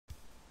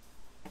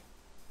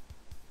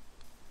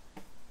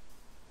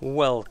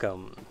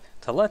Welcome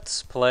to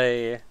Let's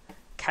Play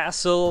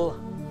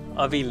Castle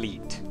of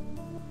Elite.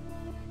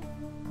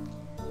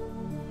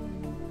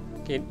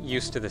 Get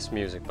used to this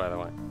music, by the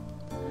way.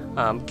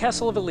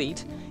 Castle of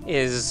Elite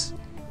is...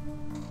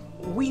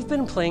 We've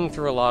been playing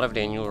through a lot of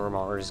Daniel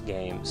Remar's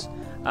games,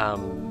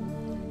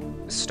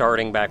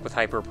 starting back with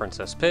Hyper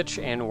Princess Peach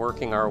and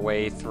working our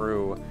way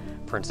through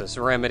Princess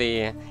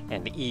Remedy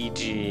and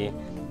EG.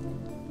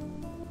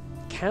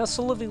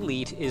 Castle of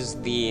Elite is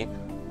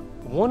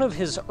one of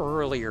his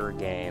earlier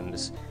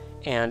games,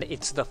 and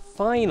it's the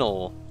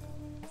final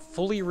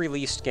fully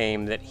released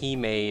game that he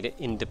made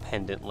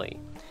independently,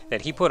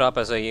 that he put up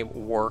as a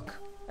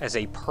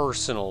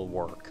personal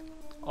work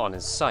on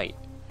his site.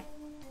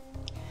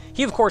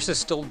 He, of course, has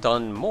still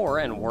done more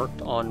and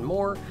worked on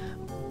more,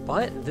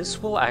 but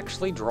this will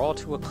actually draw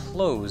to a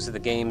close the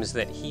games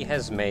that he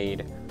has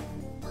made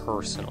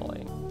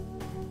personally.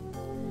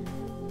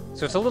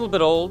 So it's a little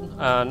bit old,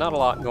 not a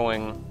lot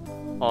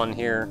going on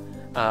here.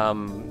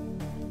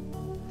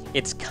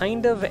 It's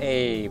kind of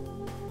a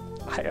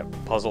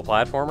puzzle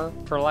platformer,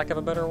 for lack of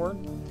a better word.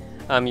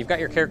 You've got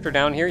your character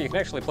down here. You can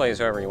actually play as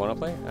whoever you want to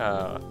play.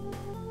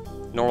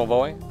 Normal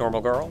boy, normal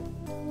girl,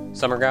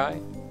 summer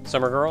guy,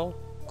 summer girl,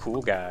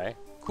 cool guy,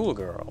 cool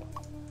girl.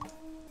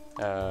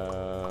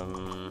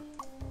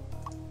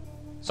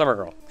 Summer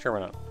girl, sure,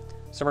 why not?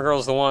 Summer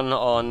girl's the one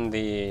on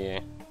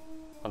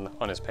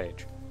his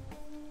page.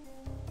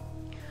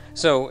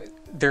 So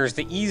there's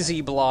the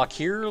easy block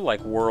here,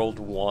 like World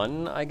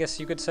 1, I guess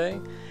you could say.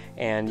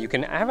 And you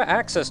can have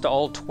access to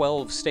all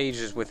 12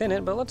 stages within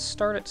it, but let's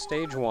start at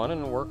stage 1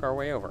 and work our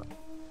way over.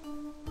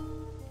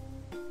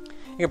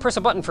 You can press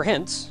a button for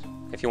hints,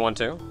 if you want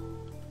to.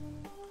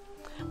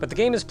 But the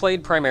game is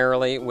played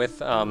primarily with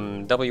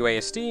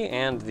WASD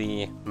and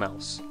the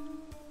mouse.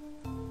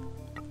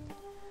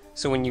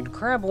 So when you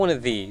grab one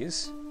of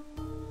these,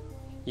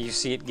 you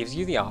see it gives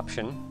you the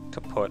option to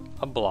put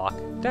a block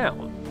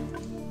down.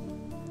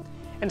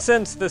 And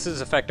since this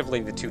is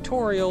effectively the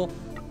tutorial,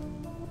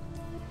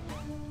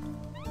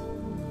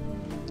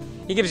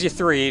 he gives you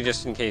 3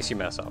 just in case you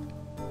mess up.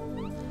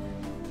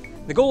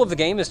 The goal of the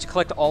game is to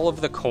collect all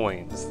of the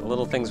coins, the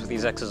little things with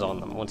these X's on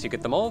them. Once you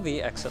get them all,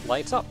 the exit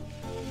lights up.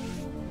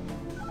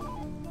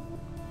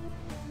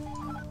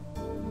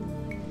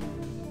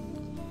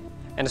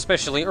 And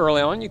especially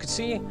early on, you could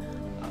see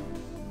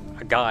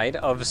a guide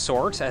of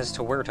sorts as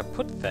to where to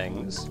put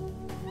things.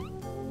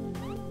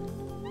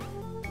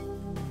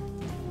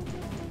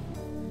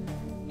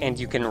 And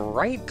you can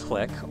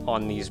right-click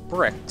on these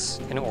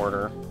bricks in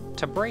order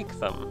to break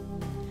them.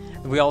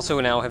 We also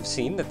now have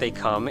seen that they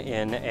come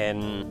in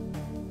an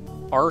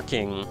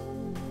arcing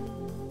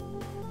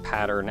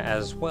pattern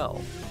as well.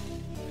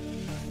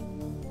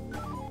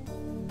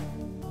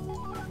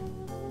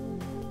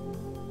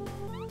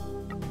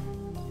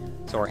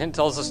 So our hint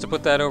tells us to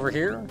put that over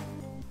here.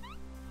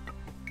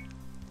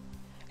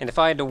 And if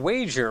I had to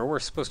wager, we're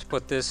supposed to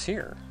put this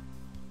here.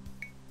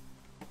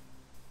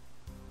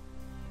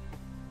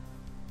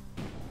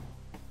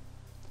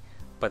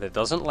 But it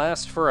doesn't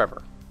last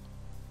forever.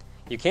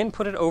 You can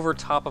put it over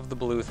top of the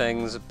blue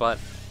things, but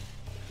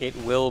it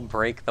will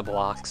break the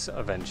blocks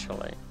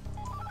eventually.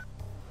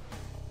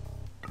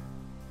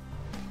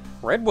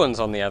 Red ones,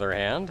 on the other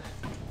hand,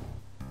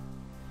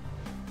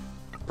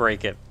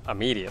 break it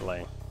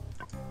immediately.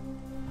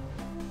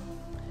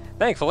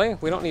 Thankfully,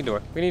 we don't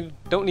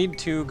need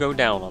to go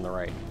down on the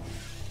right.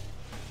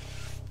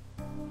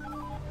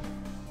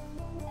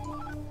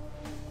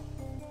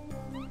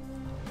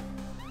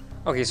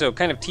 Okay, so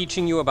kind of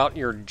teaching you about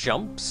your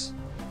jumps.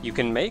 You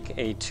can make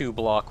a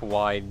 2-block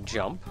wide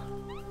jump.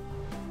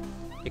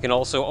 You can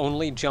also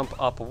only jump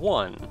up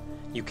 1.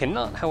 You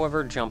cannot,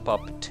 however, jump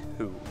up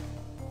 2.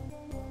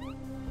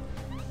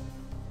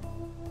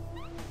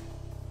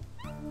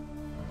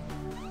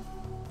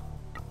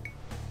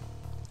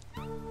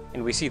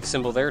 And we see the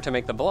symbol there to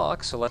make the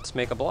block, so let's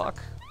make a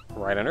block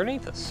right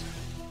underneath us.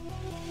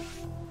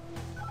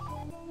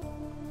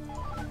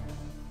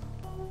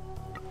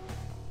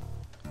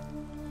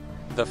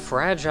 The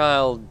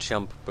fragile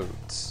jump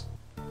boots.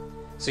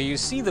 So you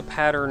see the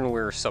pattern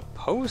we're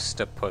supposed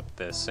to put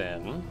this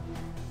in.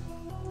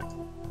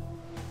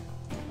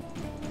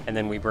 And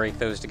then we break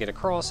those to get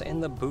across,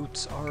 and the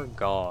boots are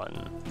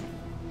gone.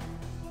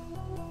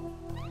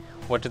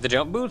 What do the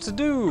jump boots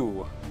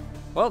do?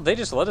 Well, they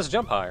just let us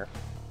jump higher.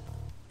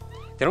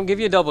 They don't give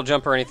you a double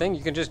jump or anything,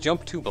 you can just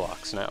jump 2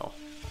 blocks now.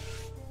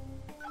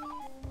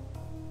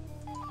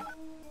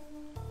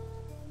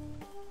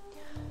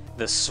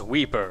 The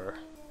sweeper.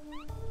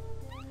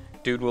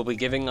 Dude will be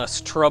giving us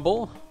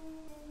trouble,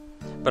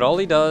 but all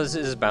he does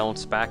is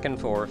bounce back and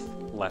forth,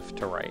 left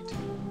to right.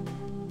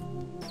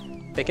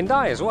 They can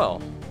die as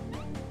well.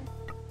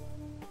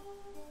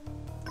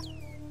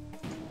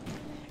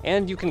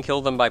 And you can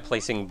kill them by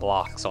placing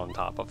blocks on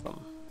top of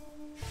them.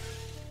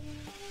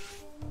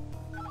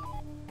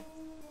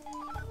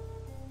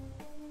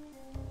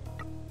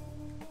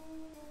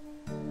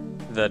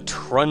 The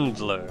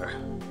Trundler.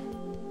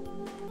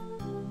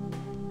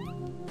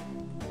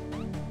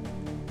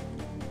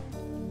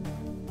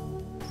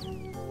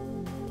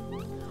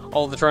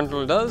 All the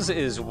Trundler does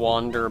is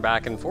wander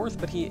back and forth,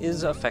 but he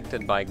is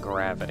affected by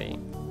gravity.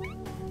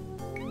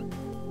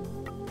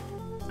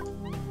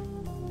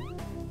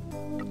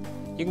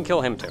 You can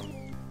kill him too.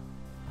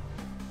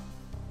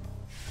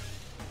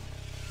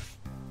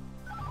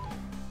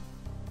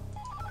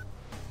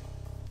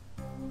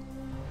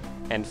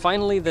 And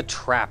finally, the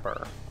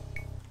Trapper.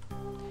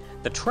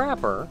 The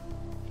Trapper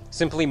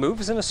simply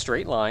moves in a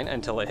straight line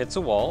until it hits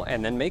a wall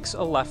and then makes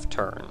a left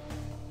turn.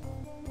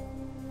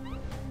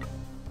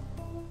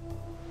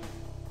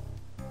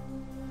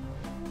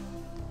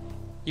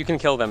 You can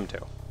kill them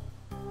too.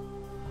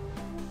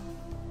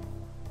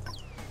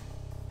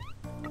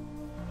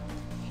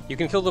 You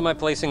can kill them by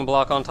placing a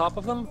block on top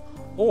of them,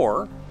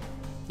 or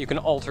you can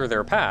alter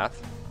their path.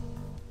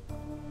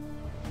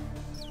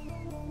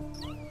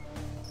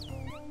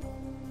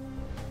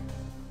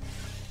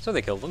 So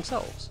they kill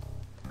themselves.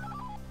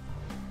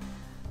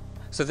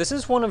 So this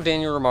is one of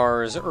Daniel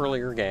Remar's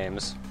earlier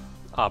games,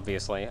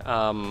 obviously.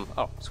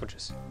 Oh,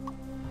 switches.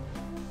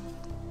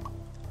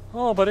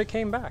 Oh, but it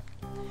came back.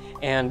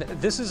 And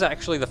this is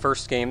actually the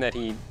first game that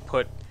he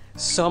put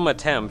some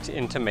attempt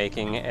into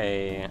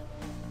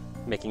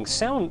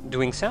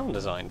doing sound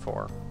design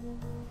for.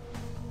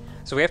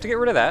 So we have to get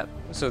rid of that,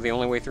 so the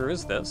only way through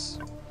is this.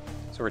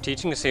 So we're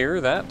teaching us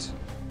here that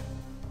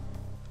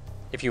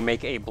if you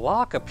make a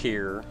block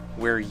appear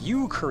where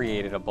you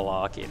created a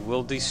block, it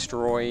will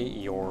destroy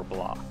your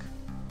block.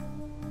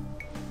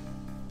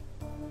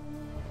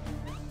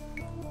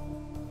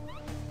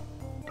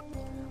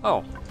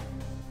 Oh.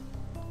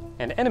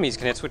 And enemies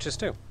can hit switches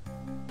too.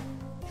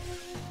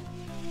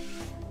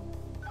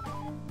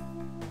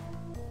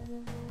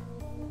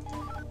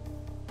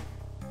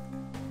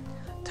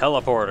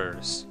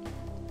 Teleporters.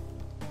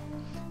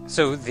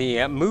 So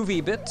the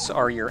movie bits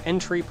are your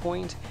entry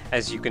point,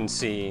 as you can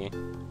see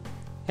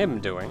him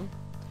doing.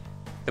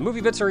 The movie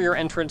bits are your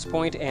entrance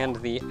point, and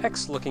the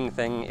X-looking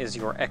thing is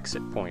your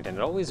exit point, and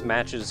it always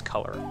matches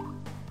color.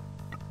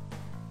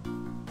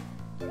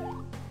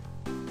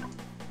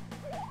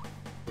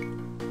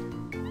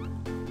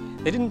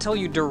 They didn't tell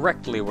you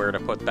directly where to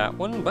put that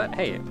one, but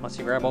hey, it lets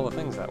you grab all the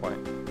things that way.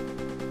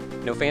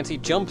 No fancy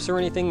jumps or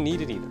anything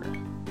needed either.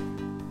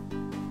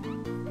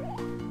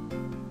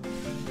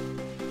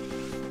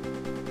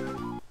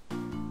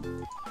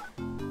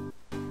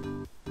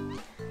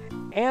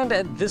 And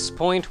at this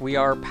point, we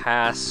are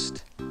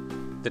past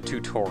the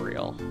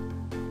tutorial.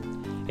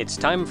 It's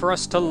time for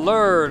us to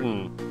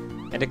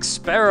learn and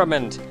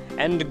experiment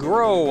and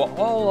grow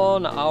all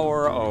on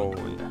our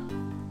own.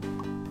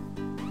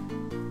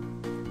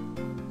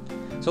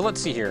 So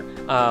let's see here.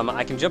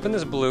 I can jump in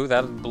this blue.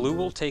 That blue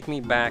will take me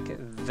back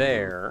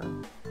there.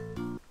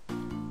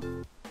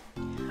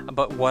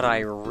 But what I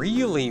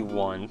really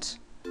want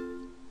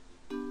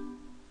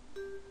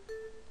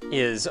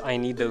is I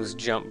need those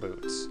jump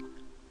boots.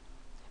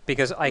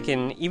 Because I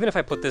can, even if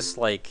I put this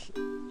like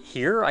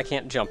here, I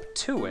can't jump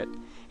to it.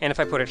 And if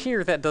I put it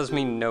here, that does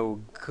me no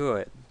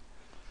good.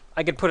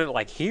 I could put it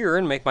like here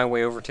and make my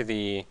way over to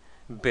the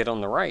bit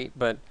on the right,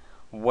 but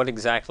what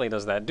exactly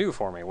does that do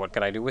for me? What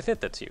can I do with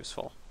it that's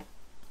useful?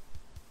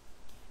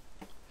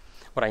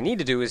 What I need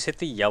to do is hit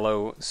the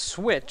yellow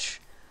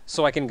switch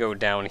so I can go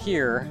down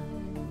here,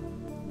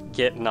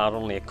 get not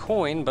only a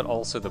coin, but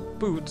also the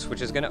boots,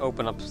 which is going to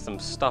open up some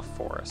stuff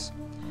for us.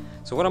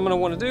 So what I'm going to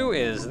want to do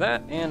is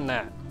that and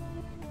that.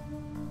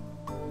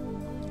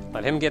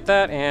 Let him get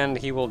that, and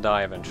he will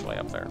die eventually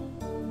up there.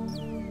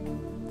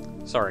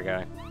 Sorry,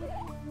 guy.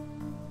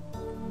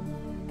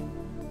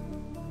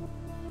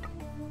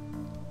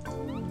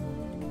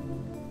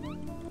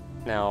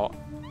 Now,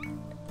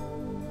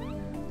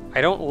 I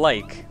don't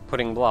like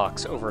putting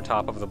blocks over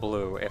top of the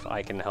blue if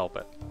I can help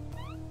it.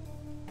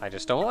 I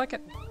just don't like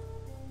it.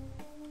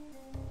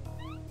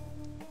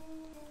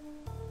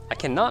 I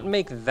cannot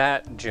make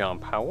that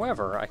jump,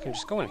 however, I can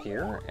just go in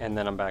here, and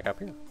then I'm back up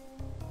here.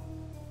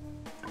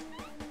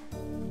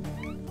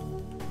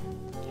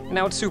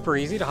 Now it's super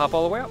easy to hop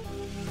all the way up.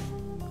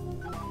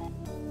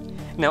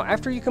 Now,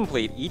 after you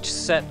complete each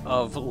set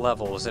of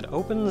levels, it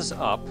opens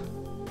up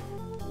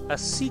a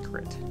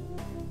secret.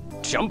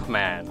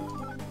 Jumpman!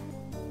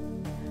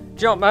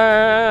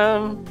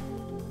 Jumpman!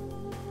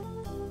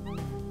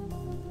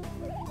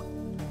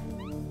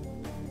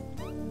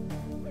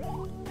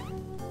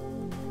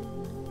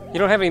 You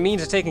don't have any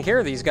means of taking care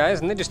of these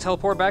guys, and they just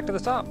teleport back to the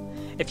top.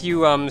 If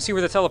you see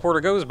where the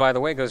teleporter goes, by the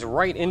way, it goes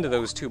right into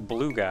those two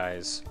blue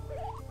guys,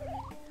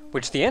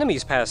 which the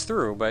enemies pass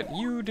through, but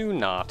you do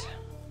not.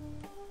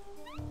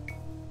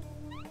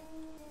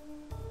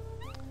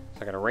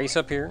 So I gotta race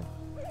up here.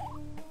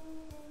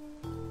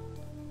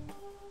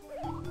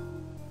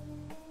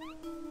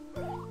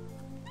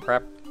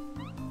 Crap.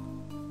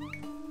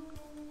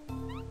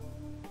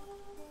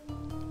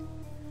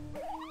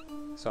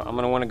 So I'm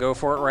gonna want to go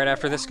for it right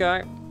after this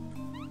guy.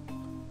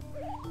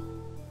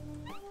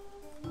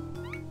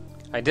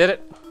 I did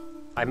it.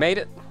 I made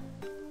it.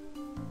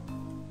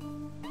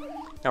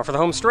 Now for the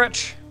home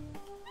stretch.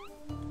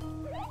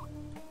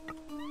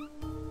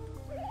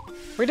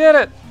 We did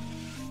it!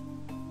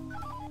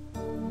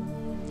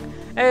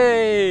 Hey!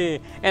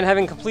 And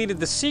having completed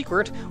the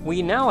secret,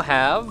 we now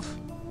have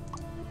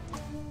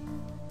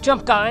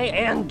Jump Guy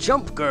and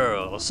Jump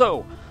Girl.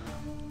 So,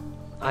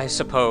 I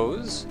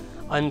suppose,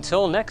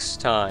 until next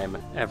time,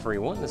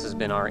 everyone, this has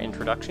been our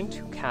introduction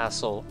to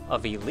Castle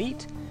of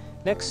Elite.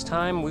 Next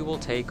time we will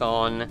take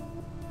on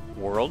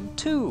World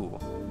 2,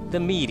 the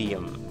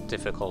medium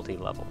difficulty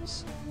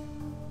levels.